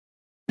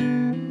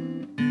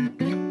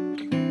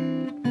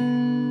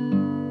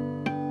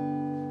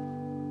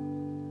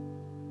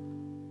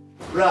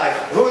Right,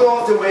 who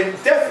wants to win?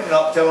 Definitely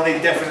not Tony,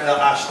 definitely not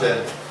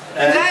Ashton.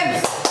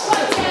 James!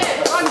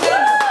 One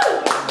James!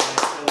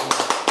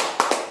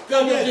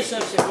 Go on, do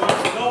something.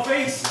 North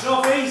East, come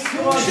on.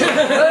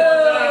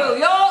 Oh,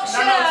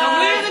 Yorkshire!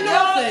 We're the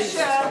North East.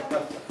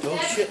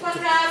 Yorkshire!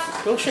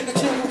 Go shake a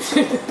tail.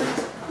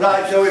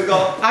 Right, so we've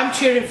got I'm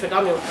cheering for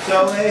Daniel.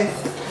 Tony.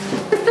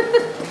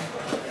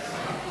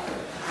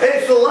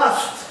 It's the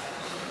last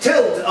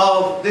tilt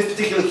of this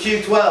particular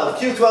Q12.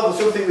 Q12 was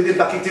something we did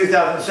back in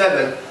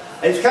 2007.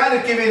 It's kind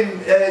of giving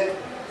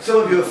some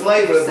of you a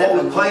flavour of what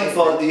we're playing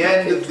for at the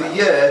end of the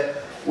year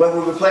when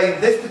we were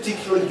playing this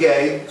particular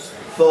game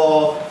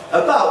for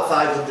about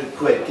 500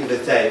 quid, give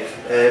or take.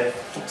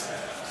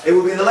 It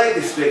will be in the Lake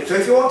District, so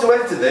if you want to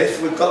enter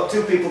this, we've got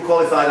 2 people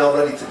qualified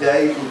already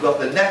today. We've got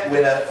the net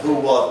winner, who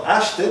was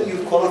Ashton.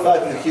 You've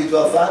qualified for the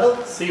Q12 Final.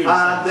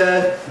 And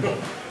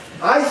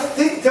I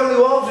think Tony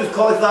Worms was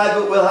qualified,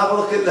 but we'll have a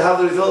look at how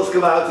the results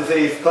come out to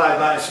see if Clive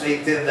might have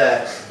sneaked in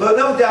there. But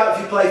no doubt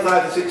if you play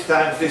 5 or 6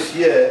 times this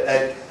year,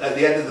 at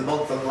the end of the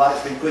month on the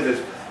LightSpeed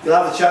quizzes, you'll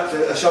have a shot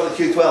at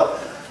Q12.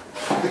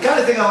 The kind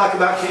of thing I like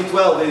about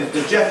Q12 is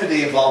the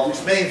jeopardy involved,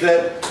 which means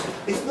that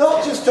it's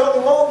not just Tony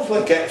Worms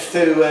that gets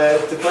to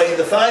play in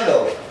the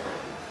final.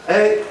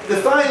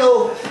 The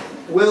final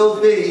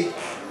will be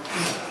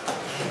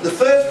the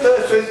first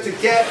person to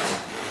get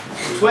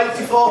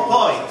 24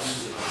 points.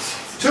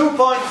 2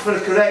 points for a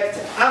correct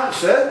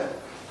answer.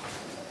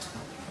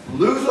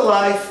 Lose a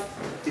life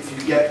if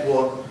you get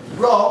one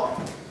wrong.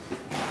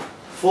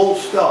 Full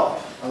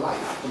stop. A life?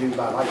 What do you mean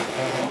by life?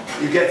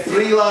 You get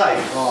 3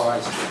 lives. All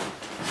right.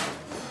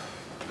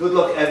 Good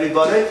luck,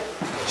 everybody.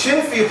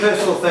 Cheer for your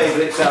personal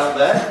favourites out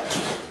there.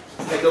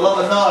 Make a lot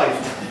of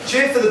noise.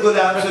 Cheer for the good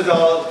answers,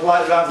 or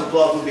polite rounds of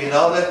applause will be in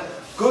order.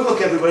 Good luck,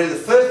 everybody. The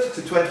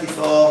 30 to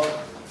 24.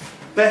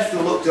 Best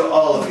of luck to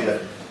all of you.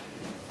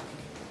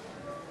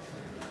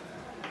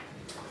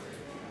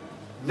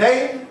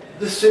 Name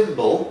the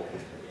symbol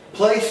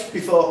placed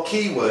before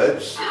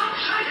keywords.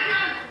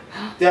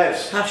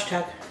 Devs.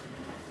 Hashtag.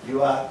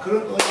 You are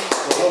currently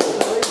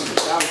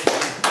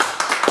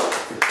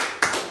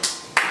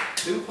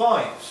 2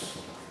 points.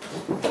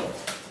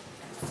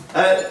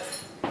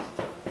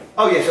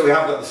 Oh yeah, so we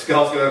have got the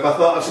scores going up. I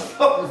thought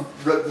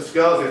I wrote the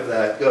scores in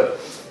there. Good.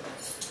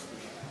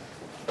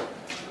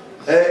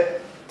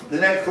 The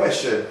next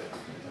question.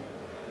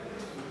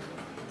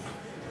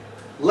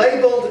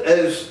 Labelled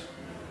as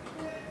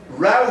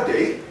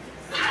rowdy.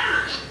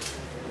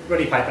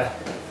 Ready, Piper.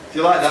 Do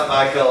you like that,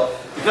 Michael?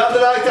 Is that the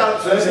right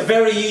answer? It was a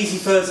very easy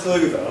first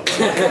clue, though.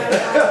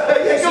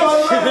 Yeah, go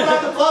on,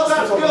 round of applause,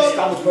 that's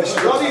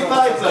good. Roddy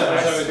Piper.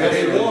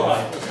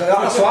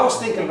 So I was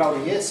thinking about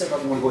the year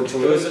 7 when we were going to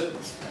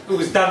It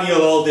was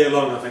Daniel all day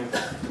long, I think.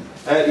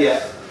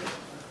 Yeah.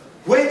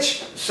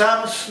 Which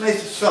Sam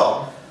Smith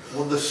song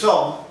won the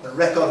Song and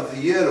Record of the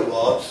Year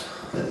awards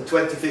at the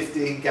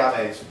 2015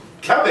 Grammys?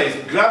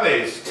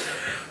 Grammys.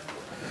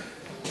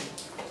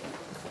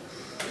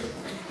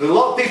 There are a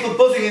lot of people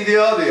buzzing in the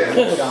audience.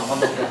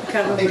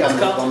 I think I'm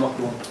not one.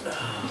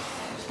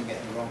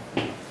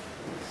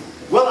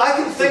 Well, I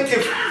can think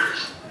of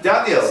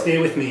Daniel. Stay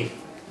with me.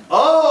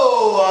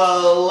 Oh,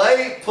 a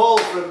late pull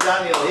from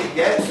Daniel. He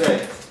gets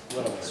it.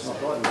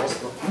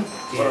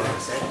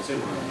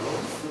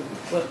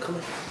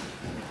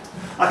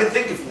 I can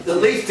think of at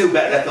least 2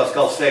 better records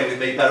called Stay With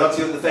Me. Better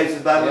to the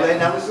Faces by the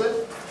Rain Allison.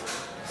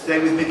 Stay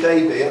With Me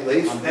Baby at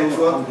least. Next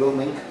one.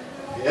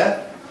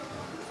 Yeah.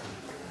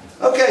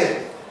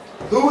 Okay.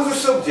 Who was the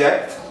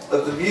subject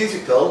of the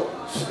musical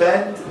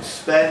Spend,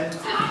 Spend...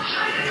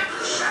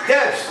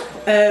 Debs.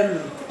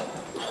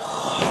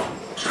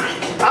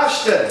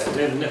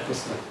 Ashton.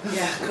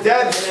 Yeah.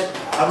 Debs.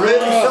 I'm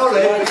really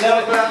sorry, but you know what's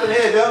going to happen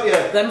here, don't you?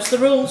 Them's the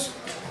rules.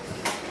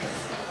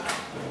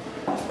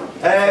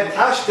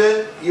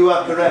 Ashton, you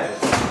are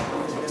correct.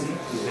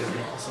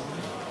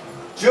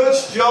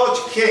 Judge George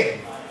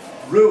King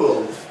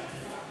ruled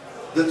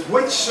that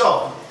which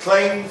song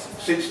claimed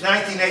since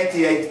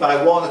 1988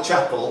 by Warner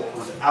Chappell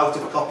was out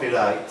of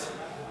copyright.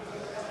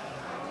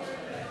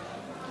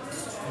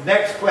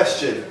 Next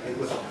question. It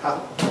was,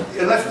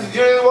 unless, did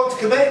you really want to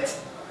commit?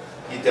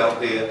 You don't,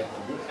 do you?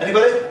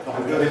 Anybody?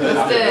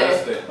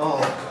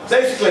 Oh.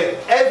 Basically,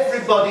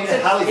 everybody in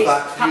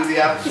Halifax knew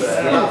the answer. I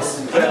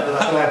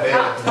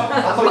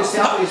thought you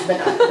said it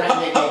meant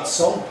 1988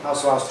 song.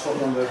 That's why I was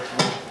talking about.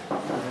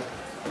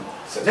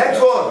 Next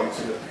one.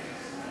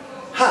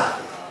 Ha!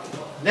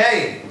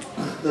 Name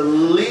the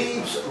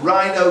Leeds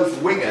Rhinos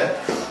winger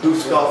who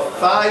scored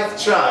 5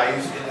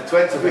 tries in the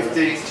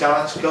 2015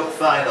 Challenge Cup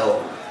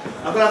final.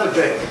 I'm going to have a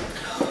drink.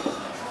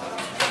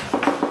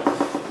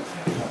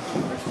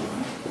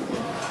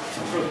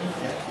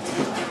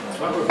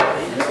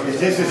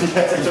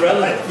 It's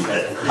irrelevant.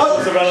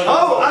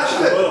 Oh,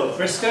 Ashton!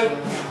 Briscoe?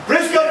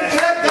 Briscoe, the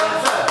correct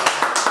answer!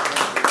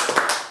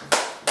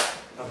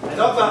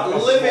 Talk about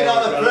living on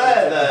a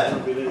prayer there.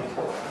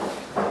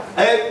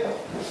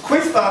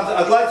 Quiz fans,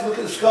 I'd like to look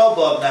at the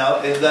scoreboard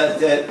now in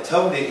that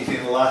Tony is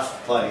in last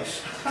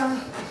place.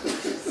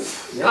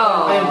 Yeah,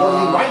 I am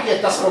only right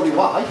yet, that's probably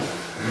why.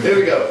 Here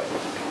we go.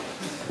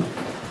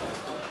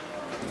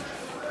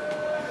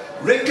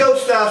 Ringo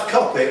Starr's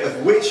copy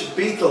of which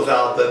Beatles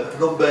album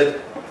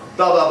numbered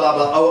blah blah blah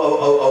blah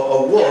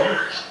 00001?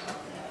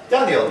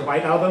 Daniel.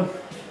 White Album.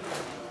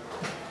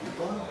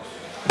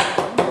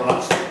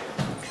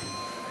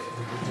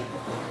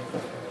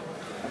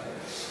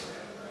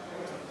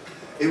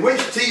 In which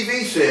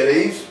TV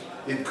series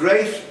did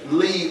Grace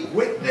Lee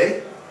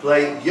Whitney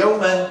play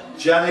Yeoman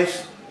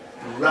Janice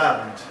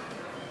Rand?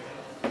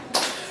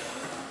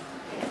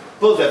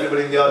 Buzz,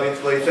 everybody in the audience,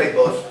 please say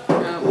buzz.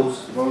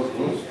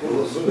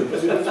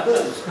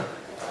 Buzz.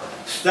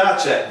 Star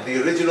Trek,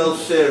 the original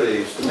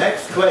series.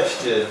 Next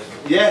question.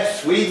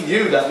 Yes, we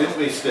knew that, didn't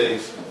we,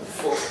 Steve?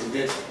 Fuck, we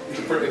did. You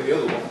should put it in the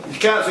other one. You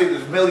can't see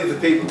there's millions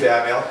of people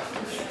behind me.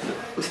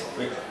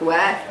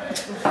 Where?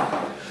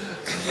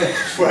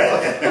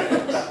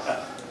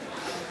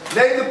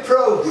 Name the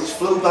probe which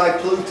flew by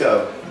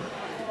Pluto.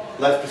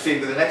 Let's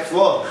proceed with the next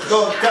one.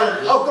 Go on, tell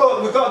them. Oh, go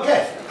on, we've got a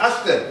guess.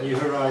 Aston. New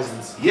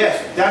Horizons.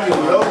 Yes, Daniel,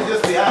 we're only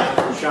just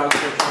behind. Shout.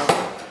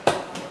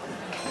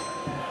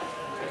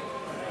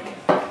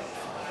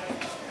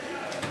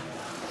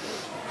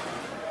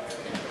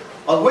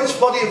 On which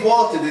body of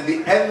water did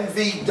the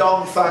MV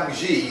Dongfang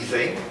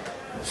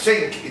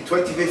sink in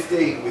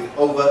 2015 with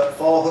over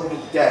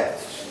 400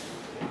 deaths?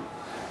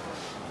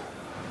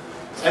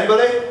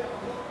 Anybody?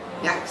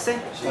 Yangtze.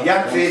 The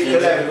Yangtze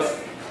is correct.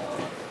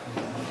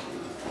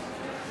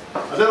 I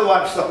don't know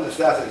why I'm stopping the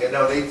start again,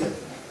 no need to.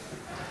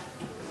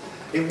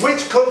 In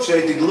which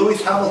country did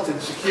Lewis Hamilton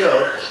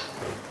secure,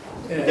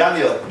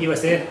 Daniel,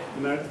 USA.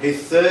 America.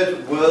 his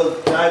third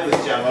World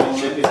Divers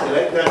Championship? Is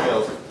correct,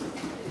 Daniel.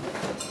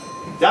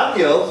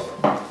 Daniel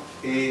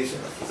is a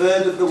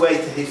third of the way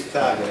to his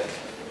target.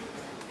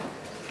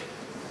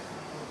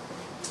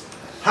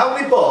 How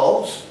many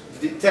balls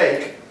did it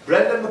take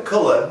Brendan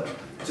McCullum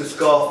to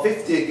score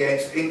 50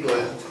 against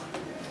England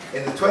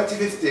in the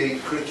 2015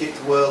 Cricket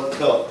World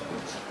Cup?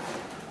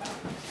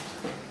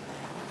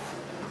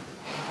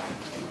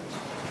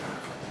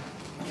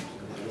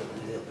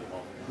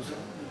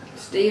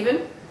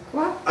 Stephen?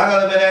 What? Hang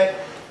on a minute.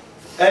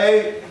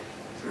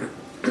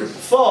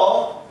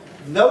 For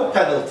no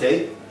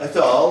penalty at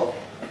all,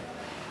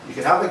 you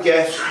can have a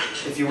guess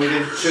if you're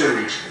within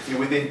two. If you're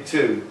within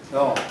two.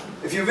 No.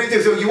 If you're within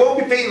two, so you won't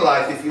be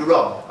penalised if you're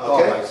wrong. Okay?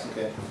 Oh, right,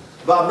 okay.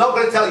 But I'm not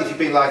going to tell you if you're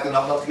penalised or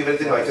not to give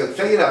anything away. So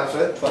say your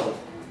answer. 12.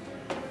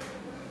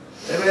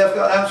 Anybody else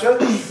got an answer?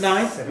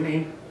 9.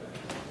 17.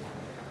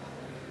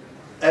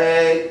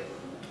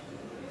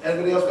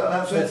 Anybody else got an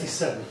answer?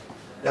 37.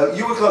 No,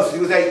 you were closest.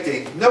 It was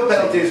 18. No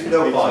penalties,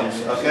 no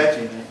points.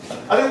 Okay.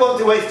 I didn't want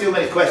to waste too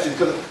many questions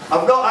because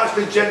I've not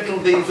actually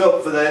gentled these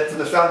up for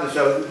the standard,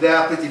 so they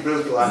are pretty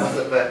brutal, I must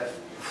admit.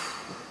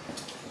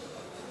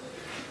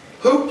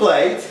 Who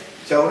played,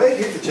 Tony,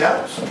 here's the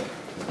chance.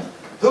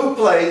 Who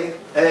played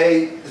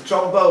the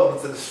trombone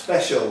for the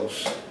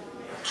specials?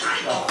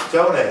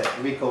 Tony.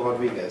 Rico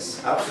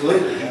Rodriguez.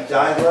 Absolutely, he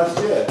died last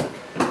year.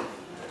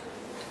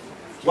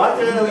 Why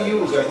did I know you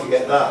were going to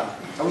get that?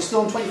 Are we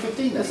still in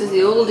 2015 then? This is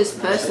the oldest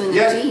person in the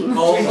Yeah. team.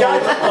 All He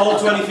died.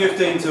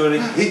 2015, Tony.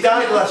 He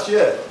died last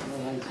year.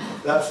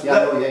 That's, Yeah,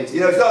 that, no, yeah,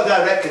 you know, it's not a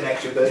direct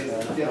connection, but it's,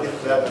 yeah,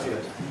 it's last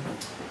year.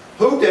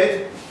 Who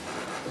did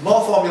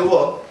more Formula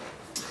One?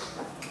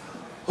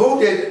 Who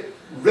did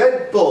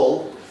Red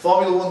Bull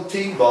Formula One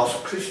team boss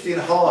Christian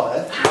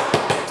Horner?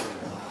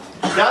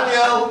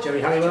 Daniel.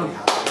 Jerry Halliwell.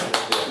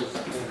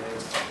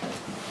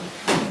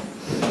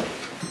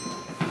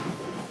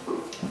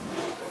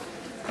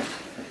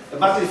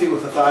 Imagine if it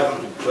was for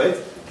 500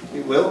 quid.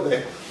 It will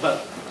be.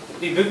 But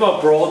it'd be a bit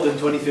more broad than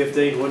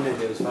 2015, wouldn't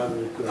it? It was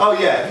 500 quid. Oh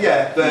yeah,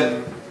 yeah,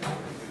 but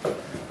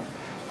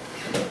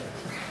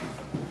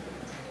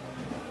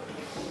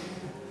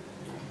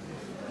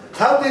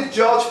how did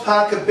George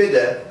Parker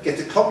Bidder get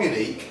a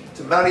communique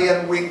to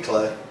Marianne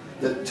Winkler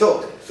that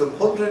took some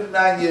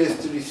 109 years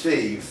to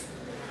receive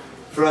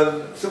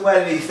from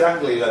somewhere in East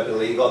Anglia, I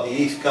believe, on the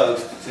east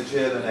coast to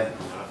Germany?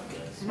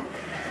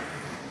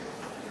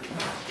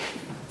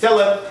 Tell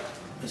them.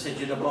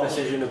 Message in a bottle.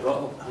 Message in a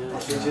bottle.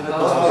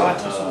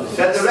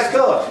 Set the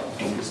record.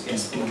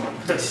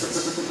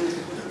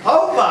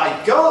 Oh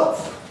my God!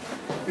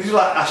 This is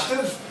like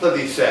Ashton's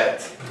bloody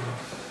set.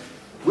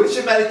 Which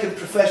American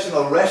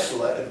professional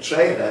wrestler and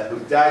trainer who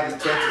died in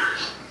 20...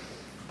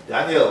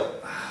 Daniel.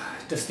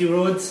 Dusty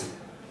Rhodes.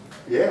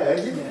 Yeah,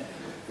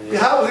 your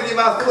heart was in your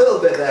mouth a little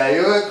bit there.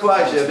 You weren't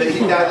quite sure, but he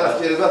died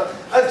last year as well.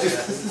 That's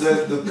just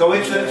the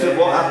coincidence of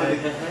what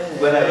happened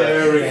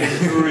whenever.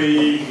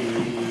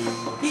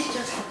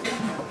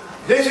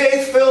 This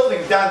is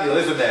filming Daniel,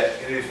 isn't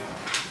it? In his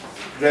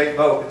great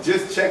moment.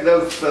 Just check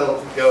those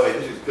films going.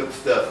 This is good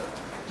stuff.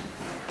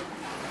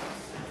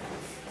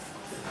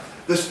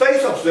 The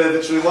Space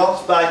Observatory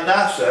launched by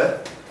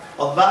NASA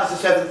on March the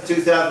 7th,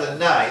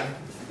 2009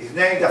 is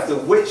named after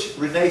which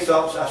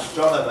Renaissance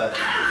astronomer?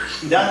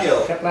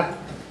 Daniel. Kepler.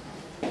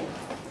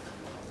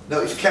 No,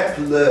 it's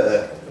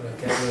Kepler.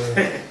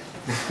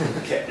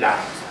 Kepler.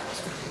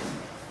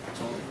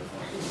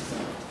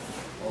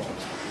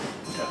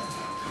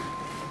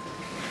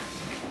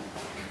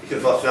 You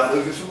could have lost that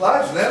losing some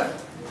lives now.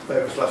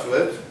 Famous last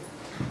words.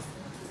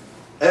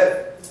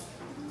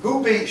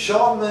 Who beat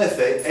Sean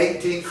Murphy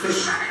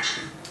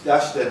 1850?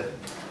 Ashton.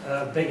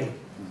 Bingham.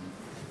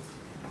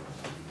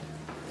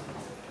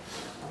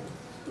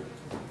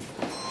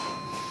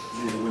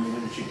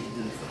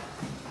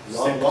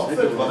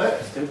 Longford,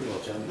 wasn't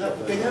it? No,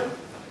 Bingham?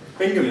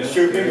 Bingham,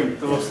 Stuart Bingham.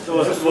 There was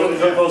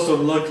supposed to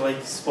look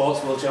like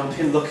sports world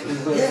champion looking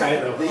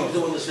kind of. He was the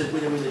one that said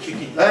winner with the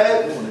chicken.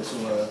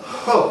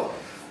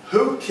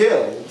 Who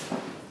killed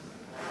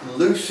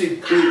Lucy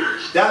B.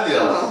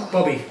 Daniel?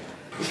 Bobby.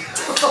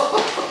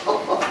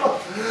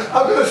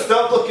 I'm going to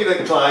stop looking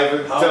at Clive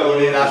and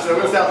Tony and Ashton. I'm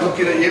going to start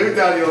looking at you,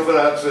 Daniel, for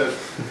answers.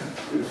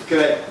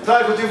 Correct.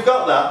 Clive, would you have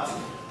got that?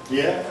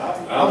 Yeah.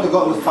 I only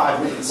got it with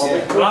 5 minutes.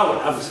 Yeah. Well, I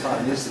would have. It was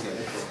 5 minutes to get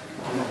it.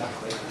 I'm not that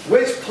quick.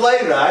 Which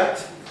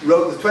playwright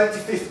wrote the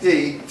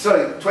 2015,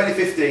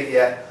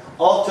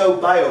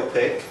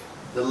 autobiopic,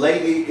 The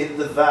Lady in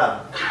the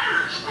Van?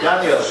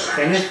 Daniel.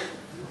 Bennett.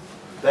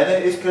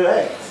 Bennett is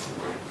correct.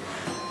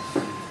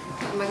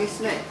 Maggie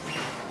Smith.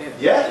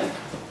 Yeah.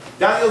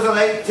 Daniel's on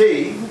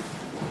 18,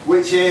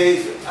 which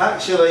is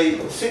actually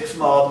 6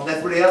 more than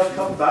everybody else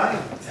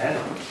combined. 10.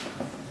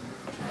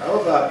 How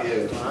about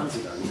you?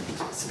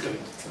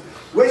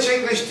 Which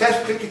English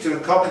Test cricketer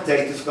and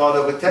commentator scored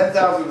over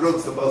 10,000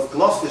 runs for both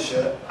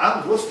Gloucestershire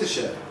and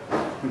Worcestershire?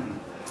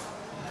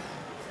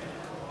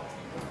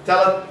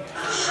 Tell him.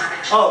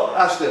 Oh,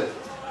 Ashton.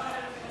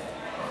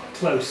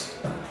 Close.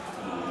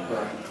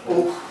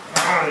 Oh.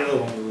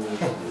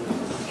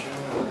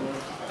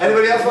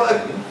 Anybody else want to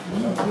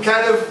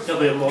kind of go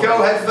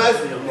ahead first?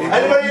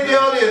 Anybody in the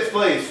audience,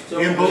 please?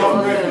 Ian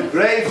Bullock.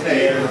 Great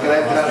name.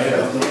 Correct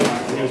answer.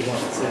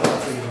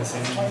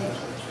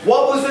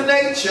 What was the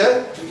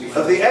nature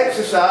of the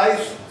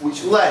exercise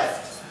which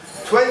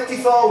left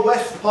 24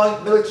 West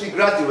Point military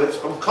graduates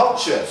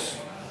unconscious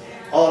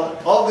on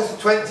August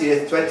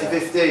 20th,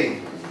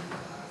 2015?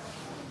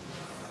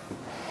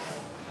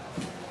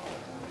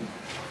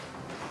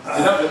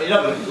 You're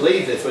not going to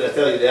believe this when I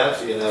tell you the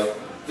answer, you know.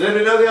 Does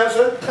anybody know the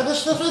answer? Can I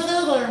stuff it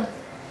there?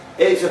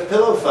 It's a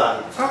pillow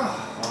fight.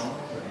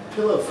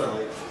 Pillow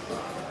fight.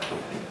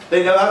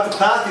 They know how to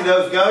party,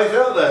 those guys,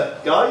 don't they?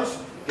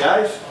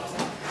 Guys?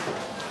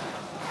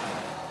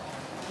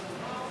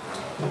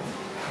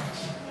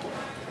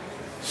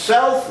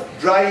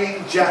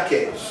 Self-drying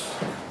jackets,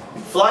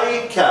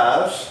 flying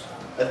cars,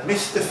 and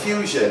Mr.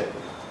 Fusion,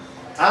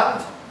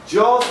 and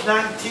Jaws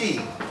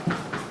 19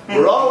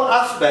 were all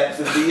aspects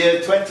of the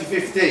year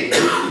 2015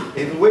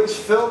 in which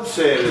film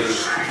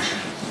series?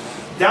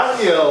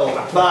 Daniel,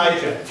 by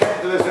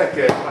 10th of a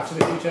second. Back to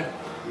the Future.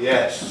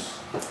 Yes.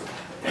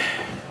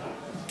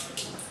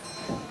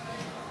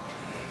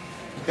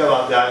 Come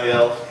on,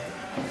 Daniel.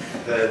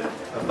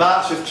 A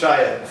march of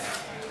triumph.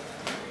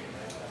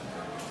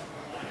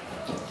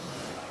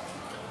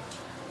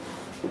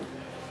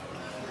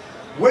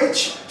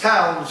 Which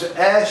town's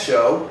air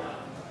show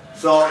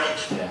saw...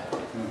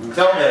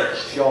 Tell me.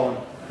 Sean.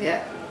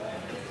 Yeah.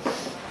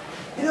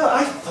 You know,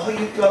 I thought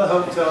you'd gone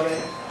home, Tony.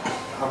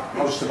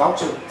 I was just about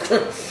to.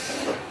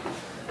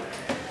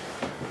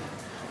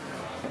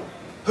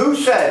 Who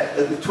said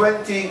at the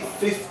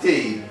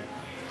 2015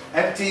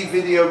 MTV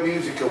Video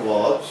Music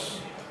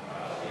Awards,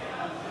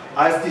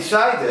 I've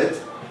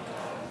decided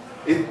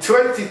in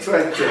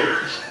 2020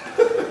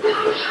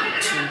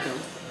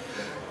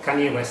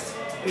 Kanye West.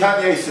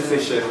 Kanye's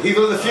sufficient. He's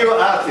one of the few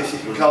artists you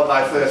can call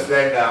by first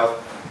name now.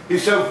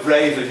 He's so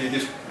brave and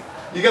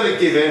you got to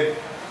give him.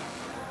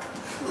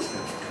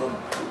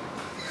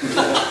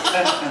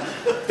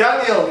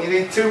 Daniel, you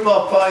need 2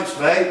 more points,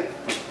 mate.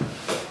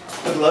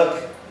 Good luck.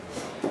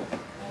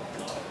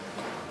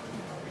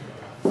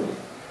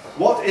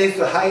 What is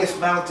the highest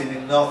mountain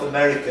in North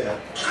America?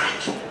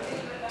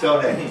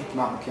 Tony.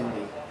 Mount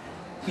McKinley.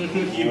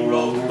 You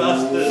rogue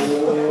bastard.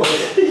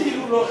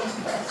 You rogue.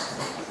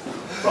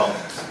 Wrong.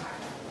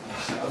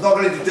 I'm not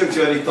going to deduct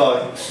you any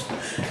points.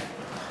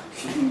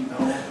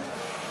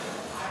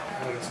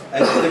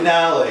 And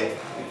Denali.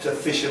 It's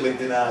officially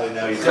Denali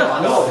now. You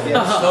don't know.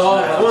 No,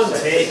 I won't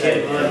take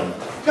it, man.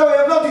 No,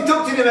 I'm not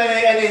deducting him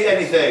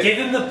anything. Give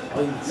him the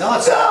points. No,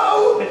 it's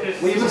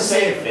Well, you're the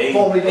same thing.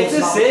 It's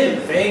the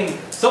same thing.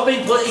 Stop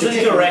being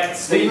politically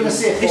correct, You're going to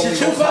Steve. say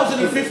It's a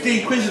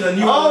 2015 quiz and a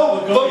new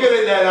Oh, bugger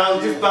it then, I'll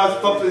just bounce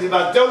popularity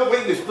back. Don't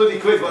win this bloody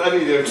quiz, whatever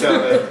you do, tell me.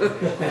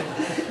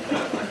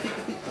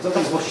 I don't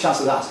think there's much chance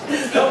of that.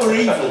 That were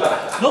evil.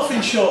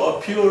 Nothing short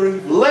of pure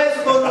evil.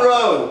 Les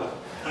Munro.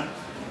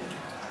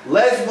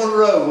 Les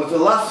Munro was the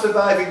last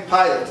surviving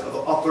pilot of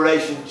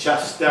Operation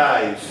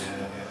Chastise.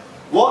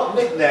 What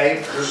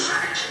nickname was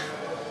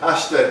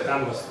Ashton?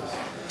 Dambusters.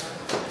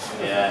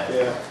 Yeah.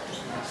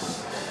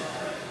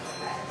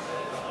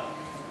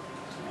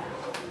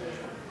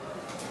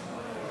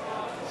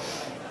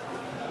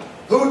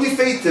 Who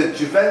defeated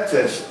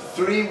Juventus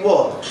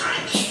 3-1?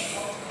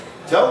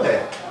 Tony.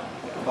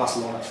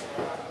 Barcelona.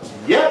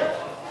 Yep.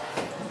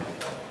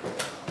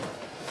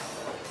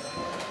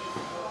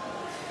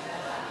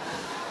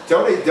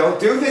 Tony, don't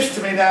do this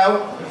to me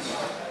now.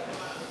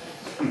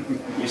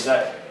 You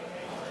say?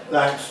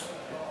 Thanks.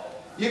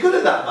 You're good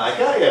at that, Mike,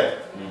 aren't you?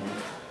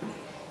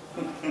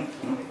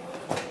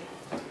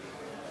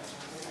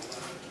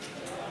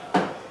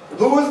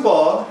 Who was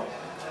born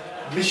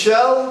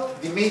Michel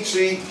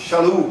Dimitri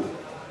Chaloub?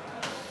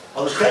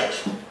 On the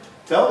stage.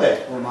 Tony.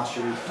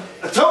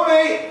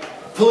 Tony,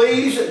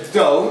 please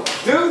don't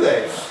do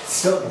this.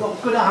 So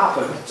what's going to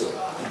happen?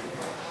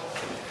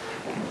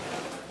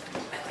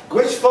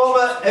 Which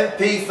former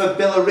MP for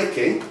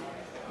Billericay,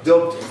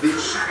 dubbed the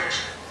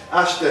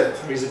Ashton?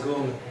 He's a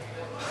gun.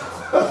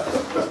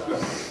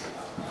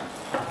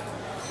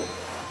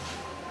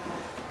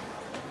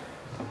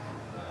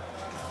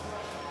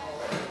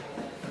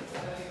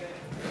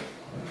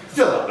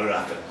 Still not going to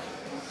happen.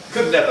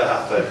 Could never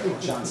happen. No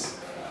chance.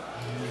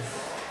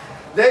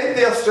 Name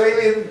the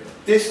Australian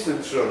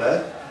distance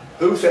runner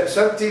who set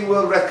 17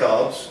 world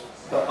records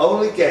but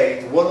only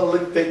gained one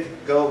Olympic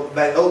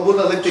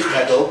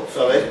medal.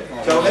 Sorry,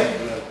 Tony.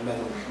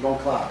 Ron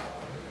Clark.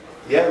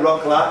 Yeah,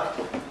 Ron Clark.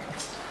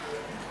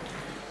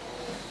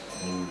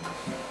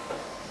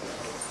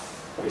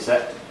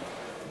 Reset.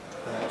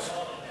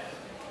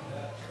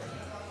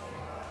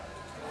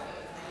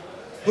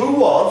 Who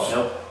was?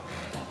 No.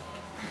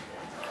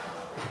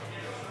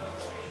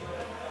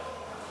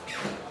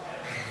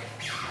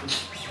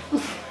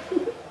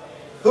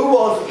 Who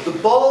was the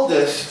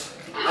baldest?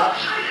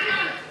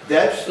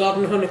 Debs?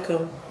 Gordon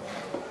Honeycomb.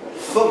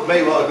 Fuck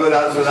me, what a good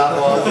answer that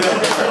was.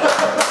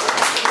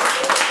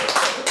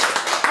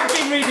 I've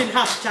been reading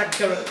hashtag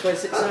current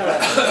quiz, it's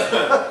alright.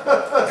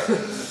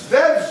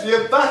 Debs,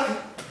 you're back.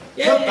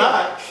 You're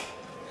back.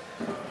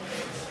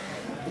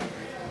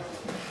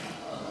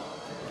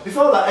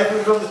 Before that,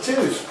 everyone was on the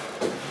twos.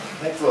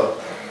 Next one.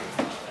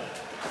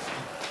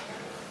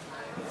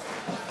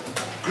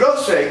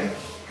 Grossing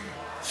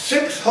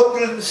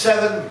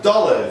 $607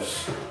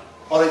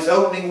 on its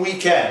opening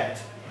weekend.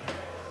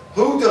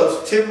 Who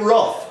does Tim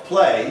Roth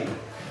play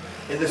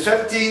in the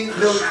 $17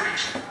 million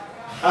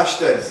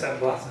Ashton? Sam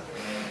Blatter.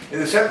 In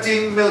the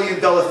 $17 million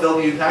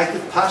film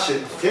United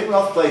Passions, Tim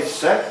Roth plays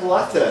Seth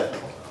Blatter.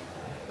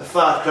 A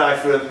far cry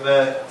from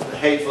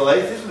Hateful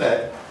Eight, isn't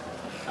it?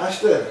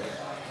 Ashton.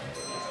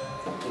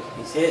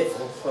 He's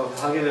hateful, so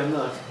I'll give him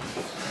that.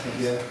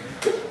 Yeah.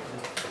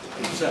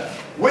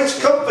 Which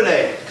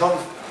company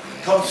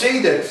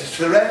conceded to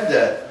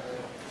surrender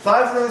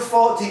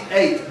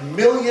 $548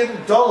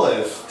 million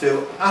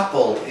to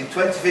Apple in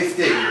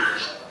 2015?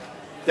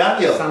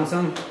 Daniel.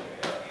 Samsung.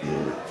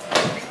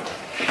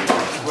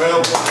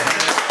 Well,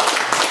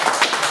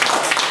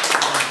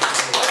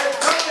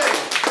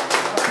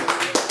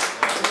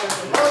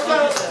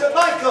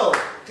 Michael,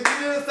 can you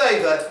do a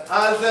favour?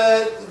 As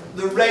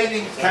the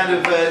reigning kind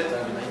of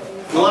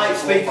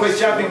LightSpeed quiz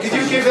champion, could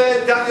you give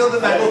Daniel the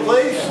medal,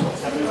 please?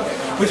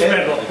 Which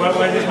medal?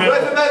 Where's this medal?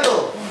 Where's the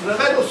medal? The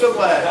medal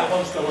somewhere.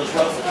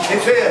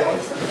 It's here.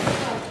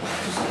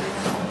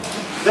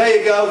 There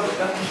you go.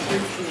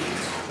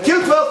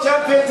 Q12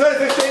 champion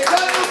 2015.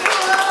 Daniel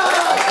Fuller!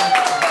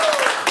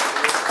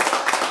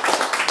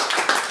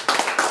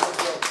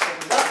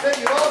 That's it.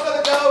 You've all got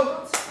to go.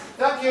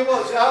 Thank you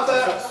much,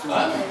 Albert.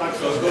 Thanks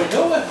for going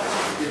nowhere.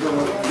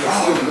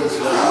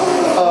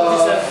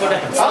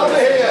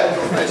 Albert here.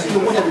 You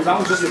win every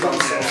round, just about